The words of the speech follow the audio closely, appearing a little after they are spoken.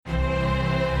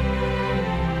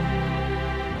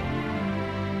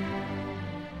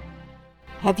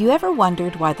Have you ever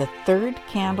wondered why the third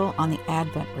candle on the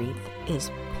Advent wreath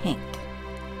is pink?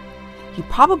 You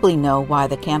probably know why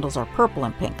the candles are purple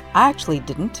and pink. I actually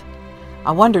didn't.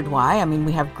 I wondered why. I mean,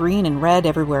 we have green and red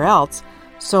everywhere else,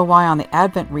 so why on the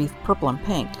Advent wreath purple and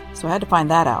pink? So I had to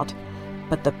find that out.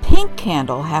 But the pink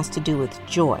candle has to do with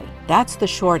joy. That's the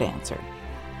short answer.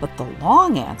 But the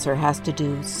long answer has to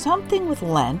do something with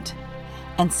Lent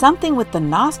and something with the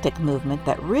Gnostic movement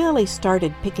that really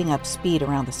started picking up speed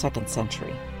around the 2nd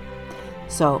century.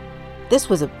 So this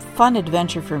was a fun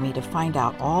adventure for me to find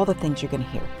out all the things you're going to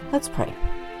hear. Let's pray.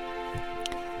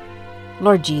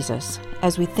 Lord Jesus,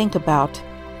 as we think about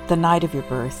the night of your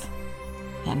birth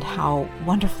and how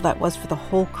wonderful that was for the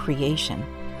whole creation,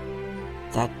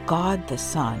 that God the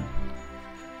Son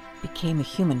became a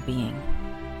human being,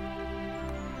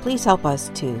 please help us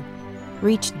to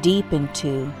reach deep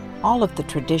into all of the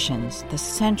traditions, the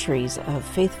centuries of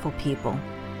faithful people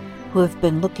who have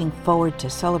been looking forward to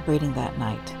celebrating that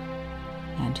night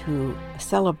and who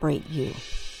celebrate you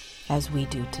as we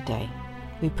do today.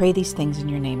 We pray these things in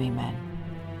your name, amen.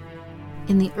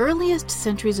 In the earliest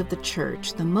centuries of the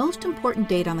church, the most important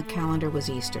date on the calendar was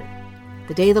Easter,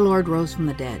 the day the Lord rose from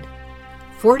the dead.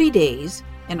 40 days,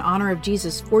 in honor of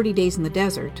Jesus' 40 days in the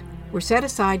desert, were set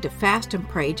aside to fast and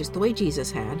pray just the way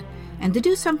Jesus had, and to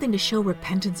do something to show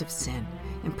repentance of sin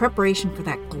in preparation for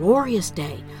that glorious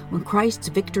day when Christ's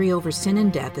victory over sin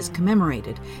and death is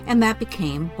commemorated, and that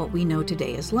became what we know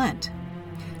today as Lent.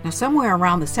 Now, somewhere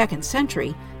around the 2nd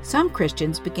century, some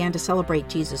Christians began to celebrate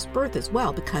Jesus' birth as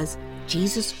well, because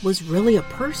Jesus was really a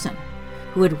person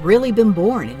who had really been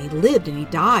born, and he lived and he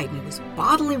died and he was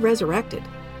bodily resurrected.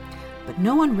 But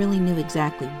no one really knew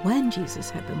exactly when Jesus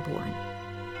had been born.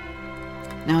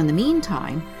 Now, in the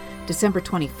meantime, December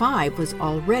 25 was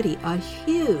already a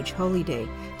huge holy day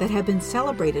that had been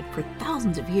celebrated for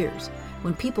thousands of years,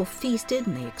 when people feasted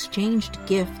and they exchanged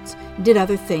gifts and did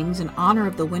other things in honor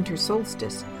of the winter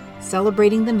solstice,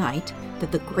 celebrating the night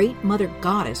that the great mother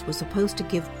goddess was supposed to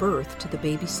give birth to the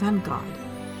baby sun god.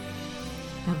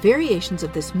 Now, variations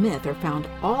of this myth are found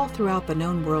all throughout the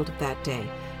known world of that day,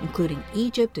 including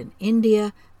Egypt and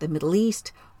India, the Middle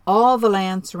East, all the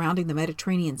lands surrounding the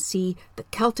Mediterranean Sea, the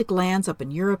Celtic lands up in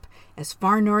Europe, as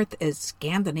far north as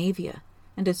Scandinavia,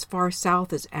 and as far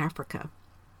south as Africa.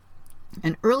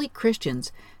 And early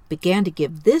Christians began to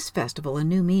give this festival a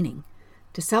new meaning,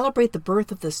 to celebrate the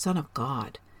birth of the Son of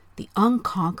God, the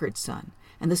unconquered Son,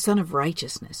 and the Son of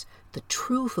Righteousness, the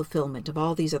true fulfillment of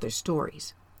all these other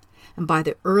stories. And by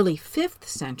the early 5th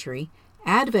century,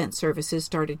 Advent services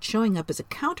started showing up as a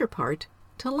counterpart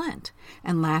to Lent,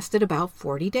 and lasted about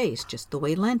 40 days, just the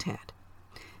way Lent had.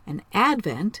 And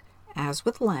Advent, as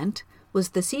with Lent, was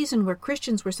the season where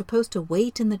Christians were supposed to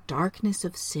wait in the darkness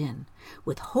of sin,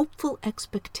 with hopeful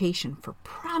expectation for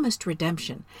promised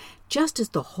redemption, just as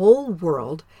the whole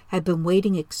world had been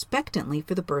waiting expectantly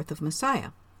for the birth of Messiah.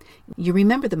 You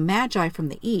remember the Magi from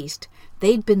the East,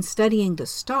 they'd been studying the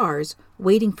stars,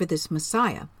 waiting for this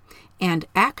Messiah, and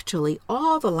actually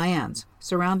all the lands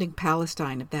surrounding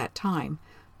Palestine at that time,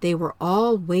 they were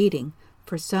all waiting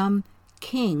for some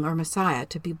king or Messiah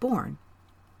to be born.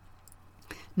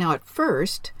 Now, at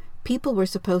first, people were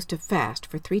supposed to fast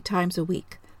for 3 times a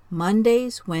week,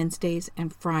 Mondays, Wednesdays,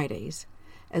 and Fridays,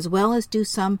 as well as do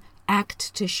some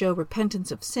act to show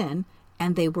repentance of sin,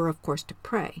 and they were, of course, to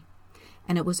pray.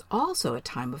 And it was also a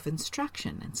time of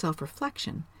instruction and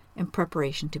self-reflection in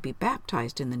preparation to be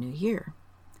baptized in the new year.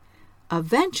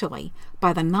 Eventually,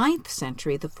 by the 9th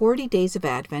century, the 40 days of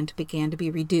Advent began to be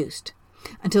reduced,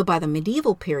 until by the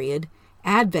medieval period,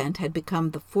 Advent had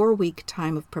become the 4-week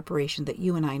time of preparation that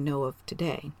you and I know of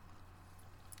today.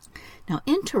 Now,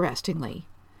 interestingly,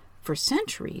 for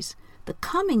centuries, the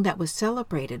coming that was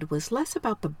celebrated was less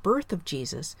about the birth of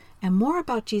Jesus and more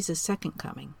about Jesus' second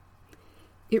coming.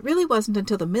 It really wasn't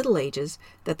until the Middle Ages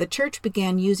that the Church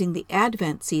began using the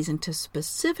Advent season to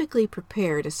specifically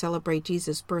prepare to celebrate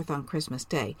Jesus' birth on Christmas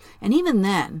Day. And even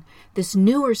then, this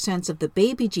newer sense of the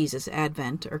baby Jesus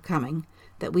Advent, or coming,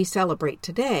 that we celebrate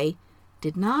today,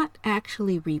 did not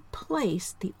actually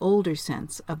replace the older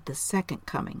sense of the second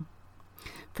coming.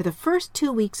 For the first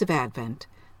 2 weeks of Advent,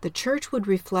 the Church would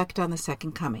reflect on the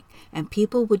second coming, and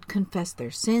people would confess their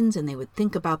sins, and they would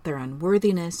think about their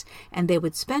unworthiness, and they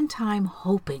would spend time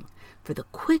hoping for the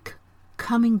quick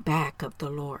coming back of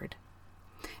the Lord.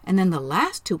 And then the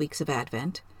last 2 weeks of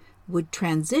Advent would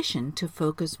transition to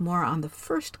focus more on the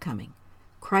first coming,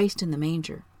 Christ in the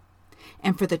manger.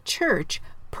 And for the Church,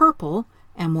 purple,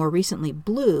 and more recently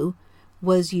blue,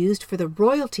 was used for the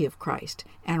royalty of Christ,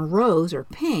 and rose, or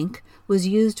pink, was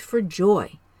used for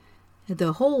joy.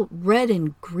 The whole red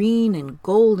and green and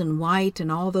gold and white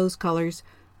and all those colors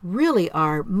really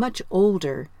are much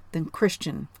older than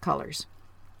Christian colors.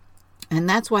 And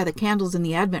that's why the candles in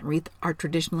the Advent wreath are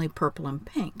traditionally purple and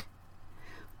pink.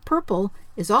 Purple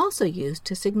is also used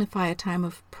to signify a time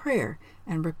of prayer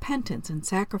and repentance and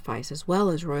sacrifice, as well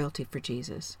as royalty for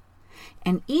Jesus.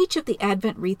 And each of the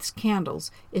Advent wreath's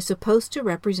candles is supposed to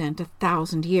represent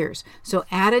 1,000 years. So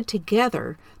added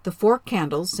together, the 4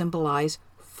 candles symbolize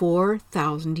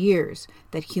 4,000 years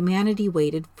that humanity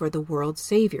waited for the world's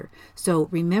Savior. So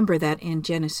remember that in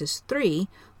Genesis 3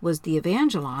 was the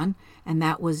Evangelon, and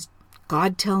that was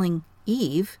God telling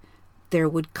Eve there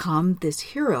would come this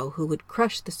hero who would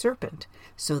crush the serpent.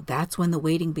 So that's when the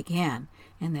waiting began.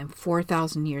 And then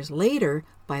 4,000 years later,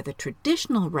 by the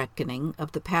traditional reckoning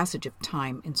of the passage of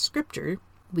time in Scripture,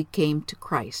 we came to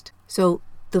Christ. So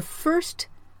the first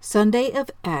Sunday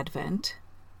of Advent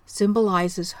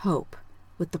symbolizes hope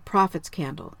with the prophet's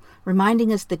candle,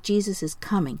 reminding us that Jesus is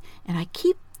coming. And I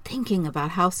keep thinking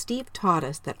about how Steve taught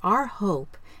us that our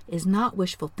hope is not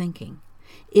wishful thinking.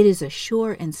 It is a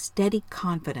sure and steady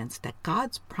confidence that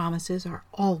God's promises are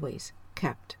always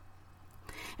kept.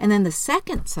 And then the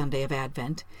second Sunday of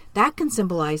Advent, that can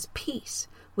symbolize peace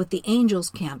with the angel's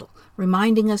candle,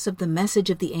 reminding us of the message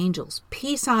of the angels,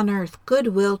 peace on earth,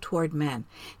 goodwill toward men.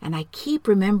 And I keep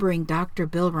remembering Dr.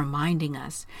 Bill reminding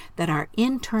us that our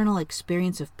internal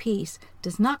experience of peace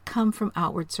does not come from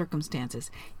outward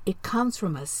circumstances. It comes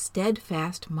from a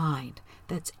steadfast mind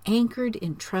that's anchored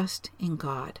in trust in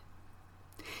God.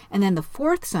 And then the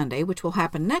fourth Sunday, which will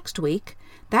happen next week,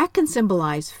 that can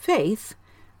symbolize faith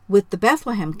with the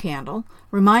Bethlehem candle,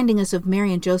 reminding us of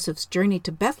Mary and Joseph's journey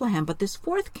to Bethlehem. But this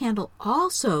fourth candle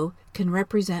also can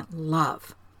represent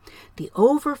love, the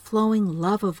overflowing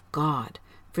love of God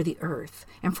for the earth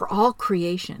and for all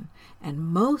creation, and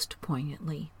most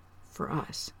poignantly for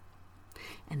us.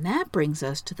 And that brings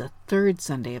us to the third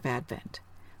Sunday of Advent,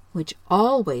 which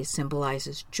always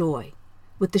symbolizes joy,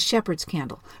 with the shepherd's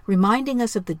candle, reminding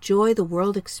us of the joy the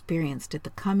world experienced at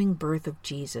the coming birth of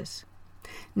Jesus.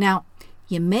 Now,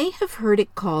 you may have heard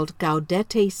it called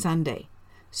Gaudete Sunday,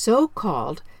 so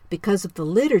called because of the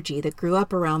liturgy that grew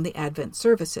up around the Advent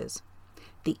services.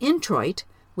 The introit,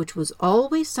 which was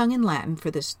always sung in Latin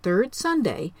for this third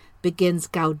Sunday, begins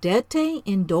Gaudete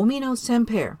in Domino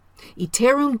semper,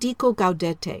 iterum dico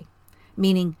gaudete,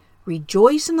 meaning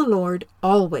rejoice in the Lord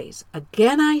always.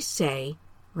 Again I say,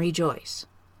 rejoice.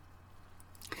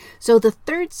 So the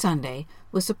third Sunday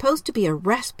was supposed to be a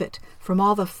respite from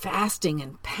all the fasting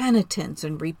and penitence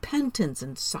and repentance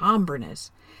and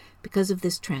somberness because of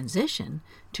this transition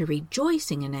to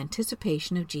rejoicing in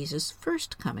anticipation of Jesus'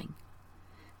 first coming.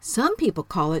 Some people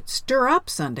call it Stir Up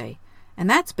Sunday, and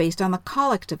that's based on the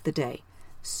collect of the day.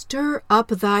 Stir up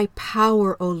thy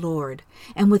power, O Lord,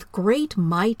 and with great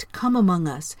might come among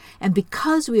us, and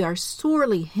because we are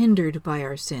sorely hindered by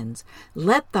our sins,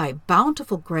 let thy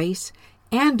bountiful grace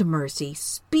and mercy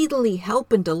speedily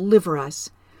help and deliver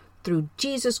us. Through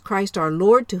Jesus Christ our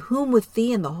Lord, to whom with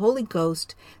thee and the Holy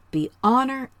Ghost be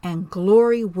honor and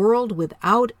glory world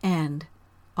without end.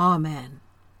 Amen.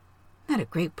 Isn't that a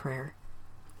great prayer?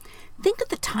 Think of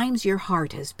the times your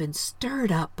heart has been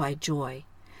stirred up by joy.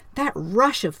 That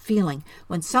rush of feeling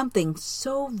when something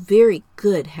so very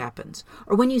good happens,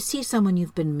 or when you see someone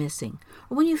you've been missing,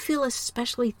 or when you feel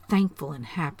especially thankful and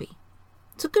happy.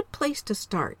 It's a good place to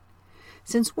start.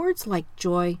 Since words like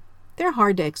joy, they're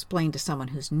hard to explain to someone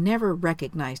who's never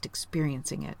recognized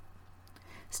experiencing it.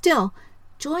 Still,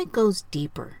 joy goes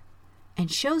deeper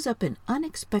and shows up in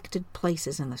unexpected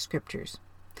places in the Scriptures.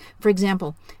 For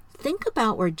example, think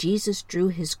about where Jesus drew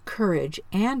his courage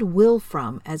and will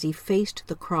from as he faced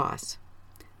the cross.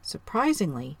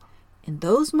 Surprisingly, in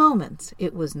those moments,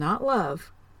 it was not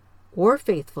love or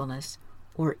faithfulness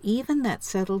or even that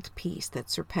settled peace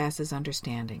that surpasses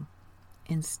understanding.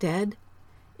 Instead,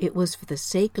 it was for the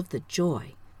sake of the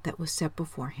joy that was set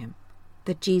before him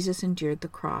that Jesus endured the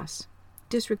cross,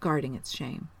 disregarding its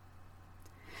shame.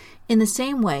 In the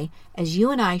same way, as you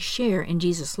and I share in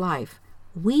Jesus' life,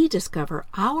 we discover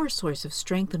our source of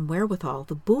strength and wherewithal,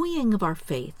 the buoying of our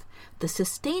faith, the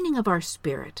sustaining of our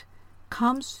spirit,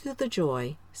 comes through the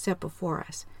joy set before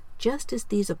us, just as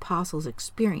these apostles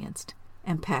experienced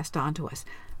and passed on to us.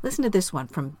 Listen to this one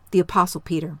from the Apostle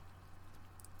Peter.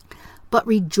 But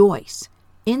rejoice,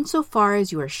 insofar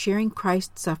as you are sharing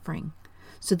Christ's suffering,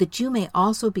 so that you may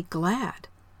also be glad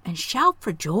and shout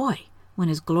for joy when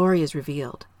his glory is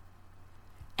revealed.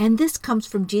 And this comes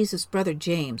from Jesus' brother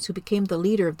James, who became the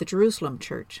leader of the Jerusalem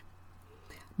church.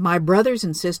 My brothers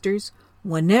and sisters,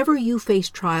 whenever you face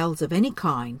trials of any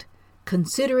kind,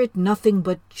 consider it nothing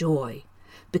but joy,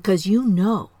 because you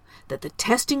know that the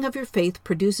testing of your faith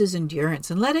produces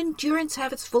endurance, and let endurance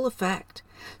have its full effect,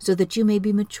 so that you may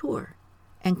be mature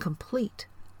and complete,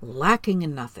 lacking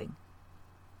in nothing.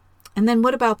 And then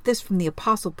what about this from the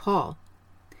Apostle Paul?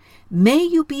 May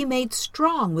you be made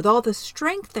strong with all the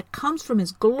strength that comes from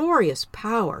his glorious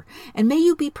power, and may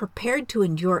you be prepared to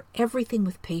endure everything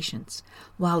with patience,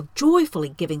 while joyfully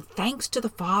giving thanks to the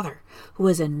Father, who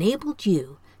has enabled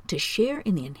you to share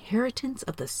in the inheritance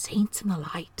of the saints in the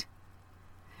light.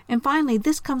 And finally,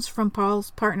 this comes from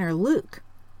Paul's partner Luke.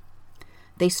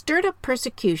 They stirred up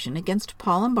persecution against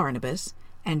Paul and Barnabas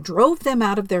and drove them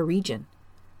out of their region.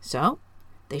 So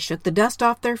they shook the dust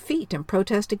off their feet in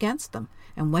protest against them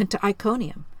and went to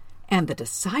Iconium, and the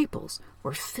disciples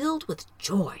were filled with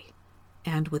joy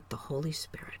and with the Holy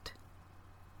Spirit.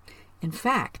 In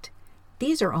fact,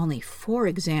 these are only 4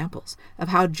 examples of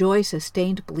how joy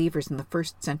sustained believers in the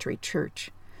first century church.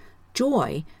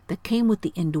 Joy that came with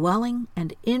the indwelling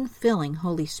and infilling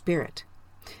Holy Spirit.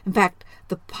 In fact,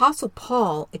 the Apostle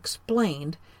Paul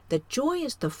explained that joy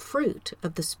is the fruit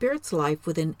of the Spirit's life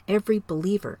within every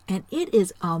believer, and it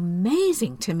is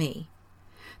amazing to me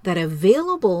that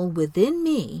available within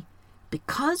me,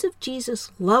 because of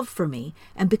Jesus' love for me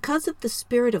and because of the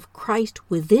Spirit of Christ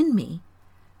within me,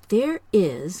 there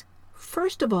is,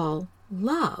 first of all,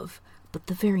 love, but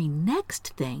the very next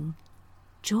thing,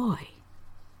 joy.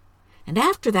 And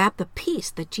after that, the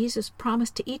peace that Jesus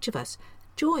promised to each of us.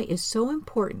 Joy is so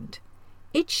important.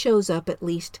 It shows up at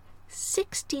least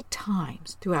 60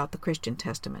 times throughout the Christian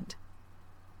Testament.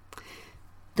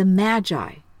 The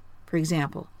Magi, for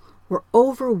example, were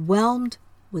overwhelmed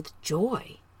with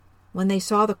joy when they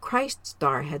saw the Christ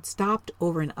star had stopped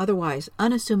over an otherwise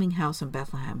unassuming house in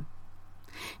Bethlehem.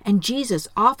 And Jesus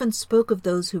often spoke of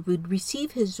those who would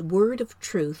receive his word of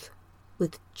truth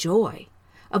with joy,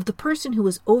 of the person who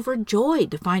was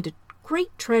overjoyed to find a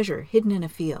great treasure hidden in a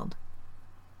field.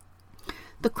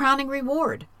 The crowning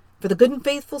reward for the good and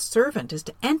faithful servant is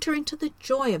to enter into the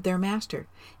joy of their master.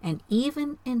 And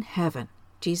even in heaven,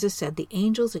 Jesus said, the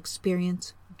angels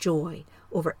experience joy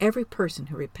over every person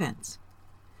who repents.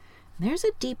 And there's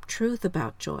a deep truth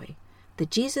about joy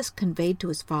that Jesus conveyed to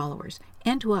his followers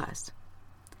and to us.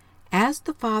 As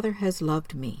the Father has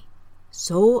loved me,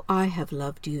 so I have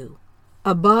loved you.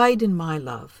 Abide in my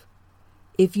love.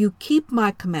 If you keep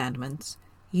my commandments,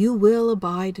 you will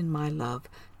abide in my love,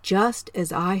 just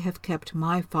as I have kept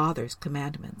my Father's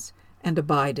commandments and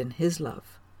abide in his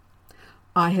love.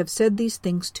 I have said these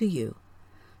things to you,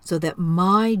 so that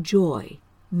my joy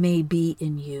may be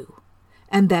in you,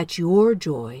 and that your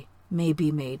joy may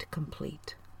be made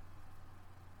complete.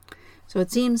 So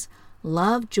it seems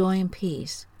love, joy, and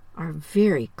peace are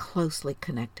very closely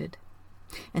connected,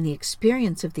 and the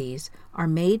experience of these are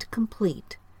made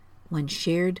complete when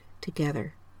shared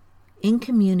together, in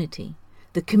community,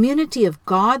 the community of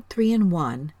God 3 in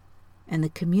 1, and the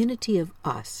community of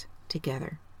us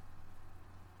together.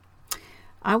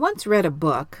 I once read a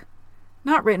book,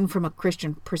 not written from a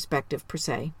Christian perspective per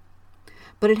se,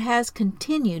 but it has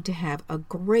continued to have a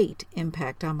great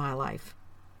impact on my life.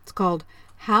 It's called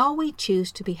How We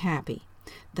Choose to Be Happy,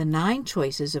 the 9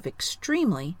 Choices of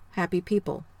Extremely Happy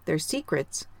People, Their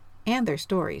Secrets, and Their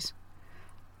Stories.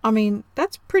 I mean,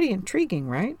 that's pretty intriguing,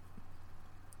 right?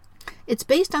 It's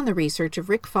based on the research of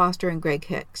Rick Foster and Greg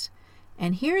Hicks,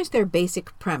 and here is their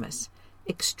basic premise.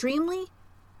 Extremely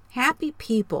happy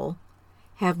people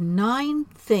have 9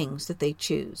 things that they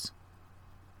choose.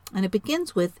 And it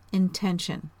begins with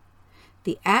intention,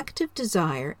 the active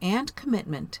desire and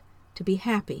commitment to be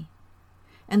happy,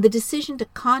 and the decision to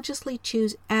consciously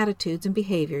choose attitudes and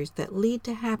behaviors that lead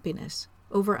to happiness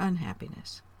over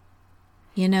unhappiness.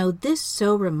 You know, this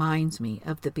so reminds me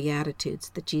of the Beatitudes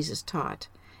that Jesus taught,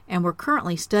 and we're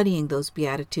currently studying those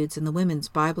Beatitudes in the Women's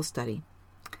Bible Study.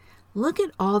 Look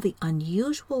at all the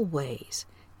unusual ways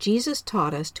Jesus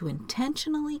taught us to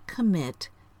intentionally commit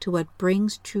to what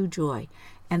brings true joy,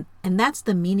 and that's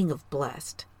the meaning of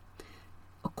blessed.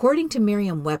 According to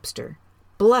Merriam-Webster,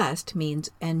 blessed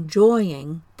means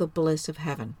enjoying the bliss of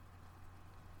heaven.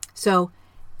 So,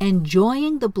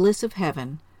 enjoying the bliss of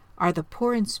heaven are the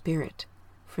poor in spirit,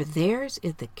 for theirs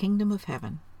is the kingdom of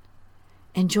heaven.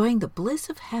 Enjoying the bliss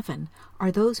of heaven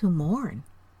are those who mourn,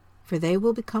 for they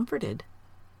will be comforted.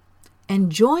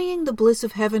 Enjoying the bliss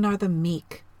of heaven are the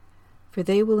meek, for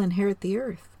they will inherit the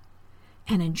earth.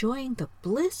 And enjoying the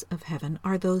bliss of heaven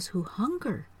are those who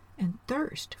hunger and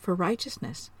thirst for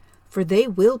righteousness, for they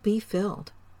will be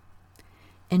filled.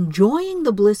 Enjoying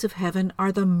the bliss of heaven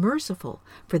are the merciful,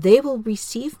 for they will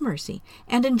receive mercy.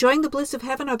 And enjoying the bliss of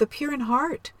heaven are the pure in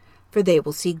heart, for they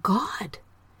will see God.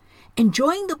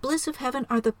 Enjoying the bliss of heaven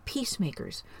are the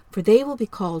peacemakers, for they will be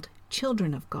called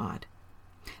children of God.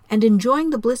 And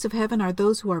enjoying the bliss of heaven are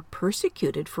those who are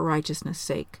persecuted for righteousness'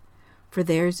 sake, for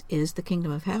theirs is the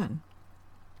kingdom of heaven.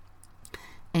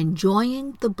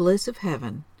 Enjoying the bliss of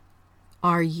heaven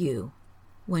are you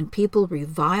when people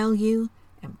revile you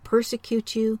and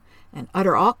persecute you and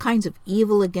utter all kinds of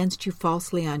evil against you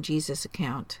falsely on Jesus'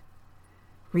 account.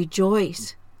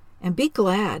 Rejoice and be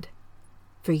glad,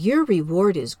 for your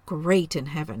reward is great in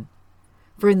heaven.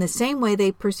 For in the same way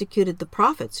they persecuted the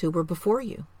prophets who were before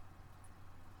you.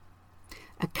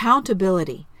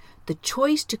 Accountability, the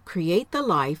choice to create the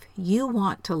life you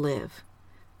want to live,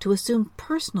 to assume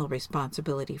personal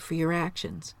responsibility for your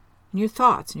actions and your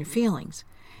thoughts and your feelings,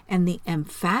 and the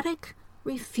emphatic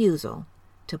refusal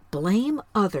to blame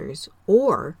others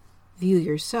or view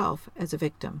yourself as a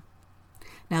victim.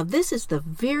 Now, this is the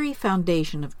very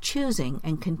foundation of choosing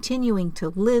and continuing to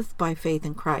live by faith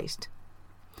in Christ.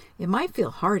 It might feel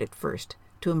hard at first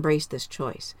to embrace this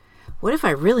choice. What if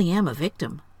I really am a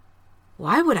victim?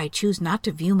 Why would I choose not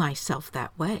to view myself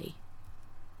that way?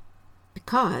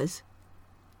 Because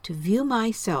to view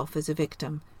myself as a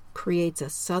victim creates a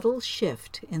subtle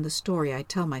shift in the story I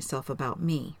tell myself about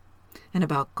me and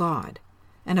about God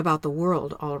and about the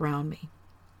world all around me.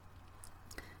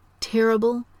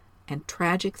 Terrible and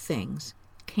tragic things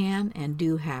can and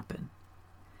do happen.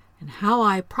 And how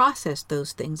I process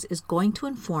those things is going to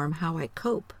inform how I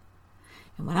cope.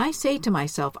 And when I say to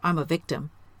myself, I'm a victim,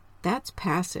 that's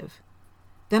passive.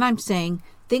 Then I'm saying,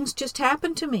 things just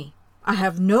happen to me. I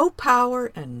have no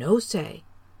power and no say.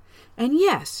 And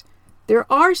yes, there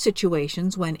are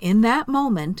situations when in that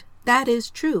moment that is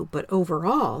true, but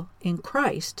overall, in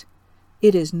Christ,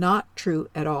 it is not true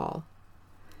at all.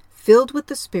 Filled with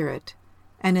the Spirit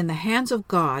and in the hands of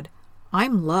God,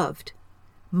 I'm loved.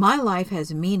 My life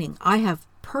has meaning. I have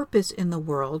purpose in the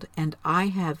world, and I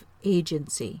have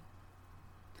agency.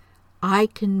 I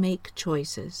can make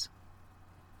choices.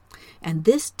 And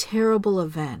this terrible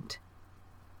event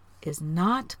is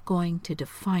not going to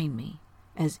define me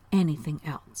as anything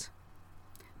else,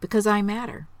 because I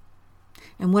matter.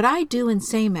 And what I do and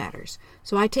say matters,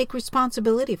 so I take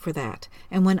responsibility for that.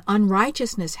 And when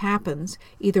unrighteousness happens,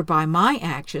 either by my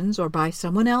actions or by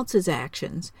someone else's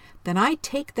actions, then I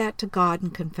take that to God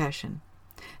in confession.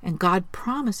 And God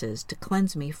promises to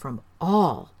cleanse me from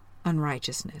all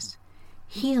unrighteousness,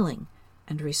 healing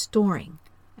and restoring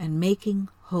and making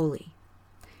holy.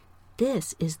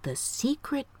 This is the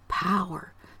secret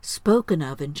power spoken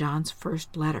of in John's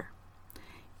first letter.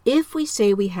 If we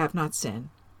say we have not sinned,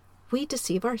 we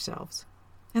deceive ourselves,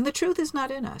 and the truth is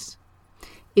not in us.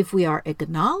 If we are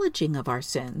acknowledging of our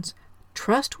sins,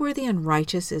 trustworthy and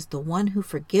righteous is the one who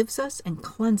forgives us and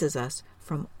cleanses us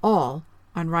from all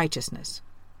unrighteousness.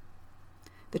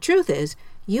 The truth is,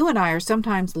 you and I are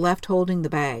sometimes left holding the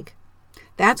bag.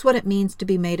 That's what it means to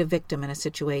be made a victim in a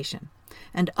situation.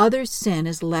 And others' sin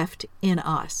is left in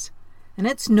us. And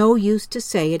it's no use to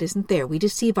say it isn't there. We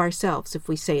deceive ourselves if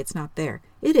we say it's not there.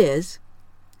 It is.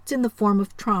 It's in the form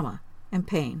of trauma and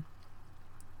pain.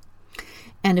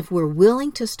 And if we're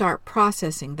willing to start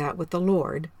processing that with the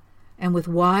Lord, and with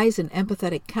wise and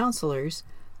empathetic counselors,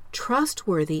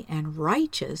 trustworthy and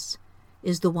righteous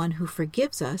is the one who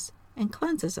forgives us and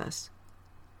cleanses us.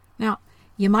 Now,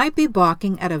 you might be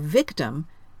balking at a victim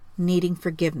needing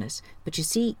forgiveness, but you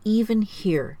see, even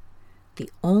here,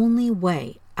 the only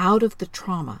way out of the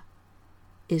trauma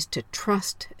is to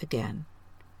trust again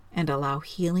and allow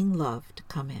healing love to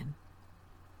come in.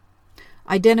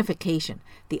 Identification,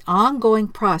 the ongoing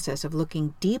process of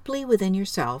looking deeply within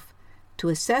yourself to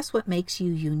assess what makes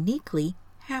you uniquely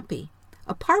happy,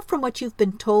 apart from what you've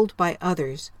been told by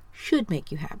others should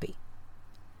make you happy.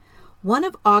 One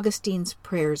of Augustine's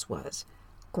prayers was,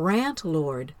 "Grant,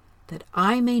 Lord, that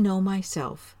I may know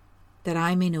myself, that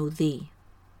I may know Thee."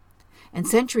 And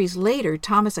centuries later,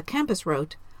 Thomas à Kempis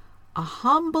wrote, "A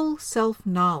humble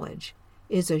self-knowledge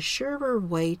is a surer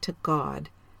way to God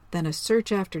than a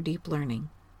search after deep learning."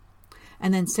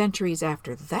 And then centuries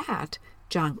after that,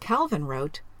 John Calvin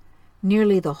wrote,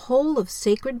 "Nearly the whole of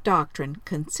sacred doctrine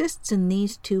consists in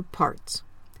these two parts,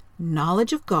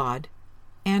 knowledge of God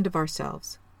and of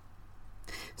ourselves."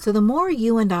 So the more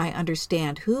you and I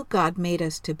understand who God made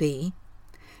us to be,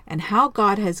 and how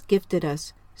God has gifted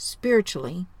us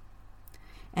spiritually,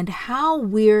 and how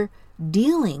we're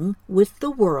dealing with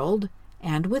the world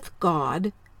and with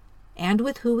God and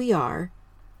with who we are,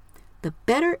 the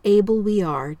better able we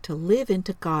are to live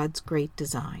into God's great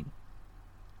design.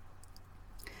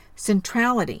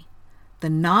 Centrality, the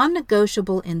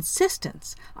non-negotiable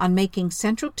insistence on making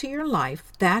central to your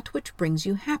life that which brings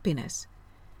you happiness.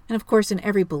 And of course, in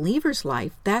every believer's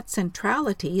life, that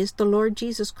centrality is the Lord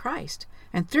Jesus Christ.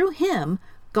 And through Him,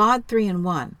 God 3 in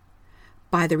 1,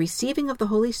 by the receiving of the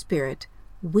Holy Spirit,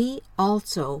 we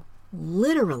also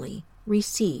literally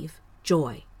receive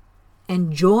joy,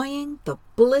 enjoying the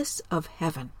bliss of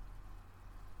heaven.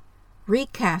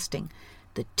 Recasting,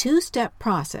 the two-step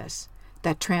process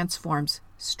that transforms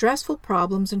stressful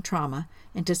problems and trauma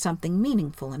into something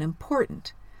meaningful and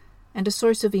important, and a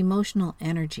source of emotional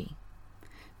energy.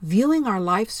 Viewing our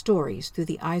life stories through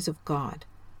the eyes of God,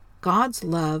 God's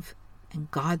love, and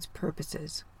God's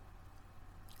purposes.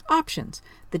 Options,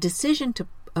 the decision to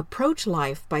approach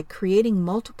life by creating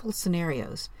multiple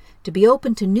scenarios, to be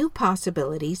open to new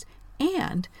possibilities,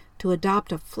 and to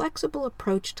adopt a flexible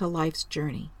approach to life's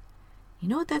journey. You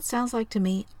know what that sounds like to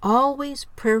me? Always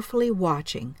prayerfully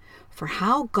watching for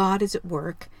how God is at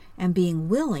work and being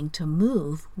willing to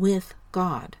move with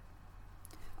God.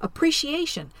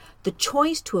 Appreciation, the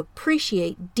choice to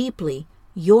appreciate deeply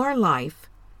your life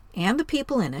and the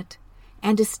people in it,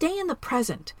 and to stay in the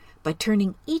present by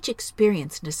turning each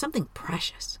experience into something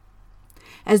precious.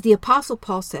 As the Apostle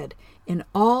Paul said, in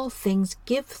all things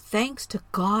give thanks to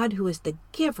God who is the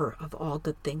giver of all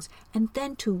good things, and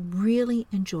then to really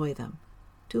enjoy them,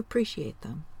 to appreciate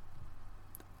them.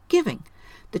 Giving,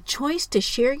 the choice to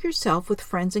share yourself with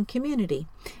friends and community,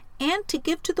 and to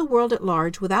give to the world at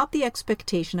large without the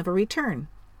expectation of a return.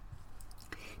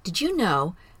 Did you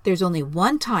know there's only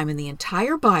one time in the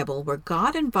entire Bible where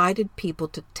God invited people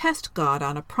to test God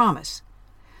on a promise?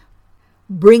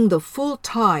 Bring the full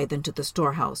tithe into the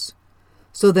storehouse,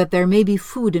 so that there may be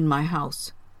food in my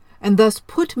house, and thus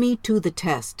put me to the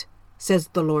test, says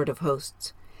the Lord of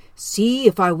hosts. See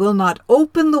if I will not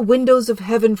open the windows of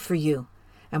heaven for you,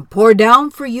 and pour down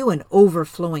for you an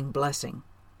overflowing blessing.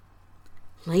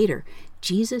 Later,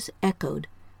 Jesus echoed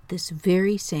this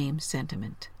very same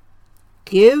sentiment.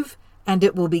 Give, and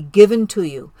it will be given to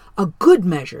you. A good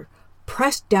measure,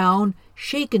 pressed down,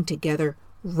 shaken together,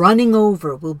 running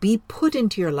over, will be put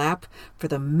into your lap, for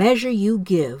the measure you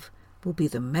give will be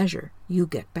the measure you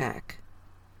get back.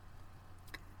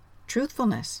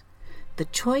 Truthfulness, the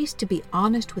choice to be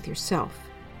honest with yourself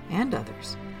and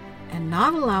others, and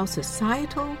not allow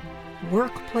societal,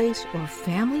 workplace, or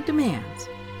family demands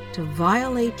to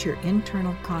violate your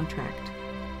internal contract.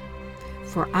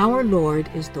 For our Lord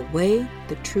is the way,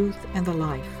 the truth, and the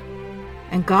life,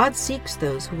 and God seeks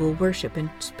those who will worship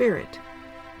in spirit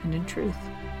and in truth.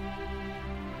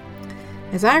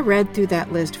 As I read through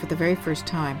that list for the very first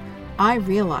time, I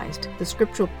realized the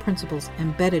scriptural principles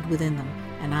embedded within them,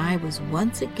 and I was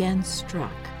once again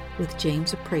struck with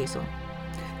James' appraisal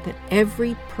that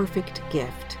every perfect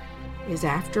gift is,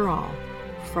 after all,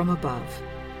 from above,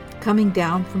 coming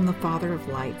down from the Father of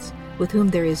lights, with whom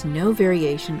there is no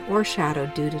variation or shadow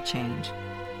due to change.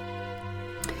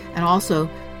 And also,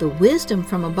 the wisdom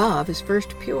from above is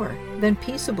first pure, then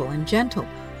peaceable and gentle,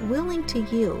 willing to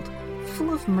yield,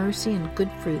 full of mercy and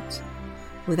good fruits,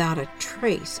 without a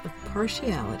trace of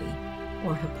partiality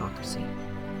or hypocrisy.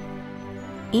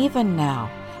 Even now,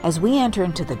 as we enter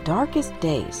into the darkest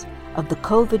days of the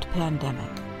COVID pandemic,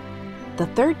 the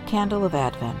third candle of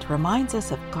Advent reminds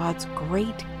us of God's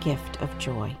great gift of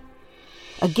joy,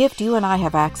 a gift you and I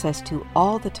have access to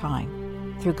all the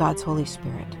time through God's Holy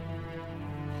Spirit.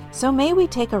 So may we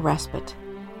take a respite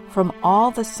from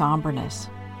all the somberness,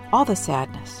 all the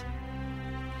sadness,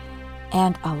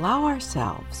 and allow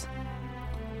ourselves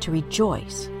to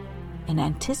rejoice in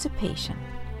anticipation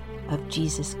of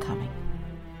Jesus' coming.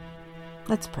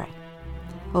 Let's pray.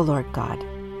 O Lord God,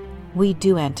 we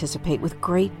do anticipate with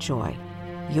great joy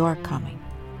your coming,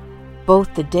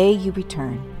 both the day you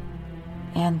return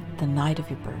and the night of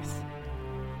your birth.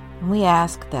 And we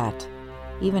ask that,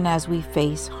 even as we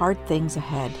face hard things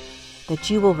ahead, that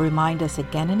you will remind us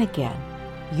again and again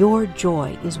your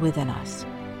joy is within us,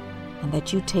 and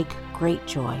that you take great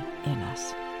joy in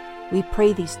us. We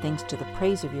pray these things to the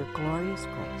praise of your glorious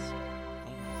grace.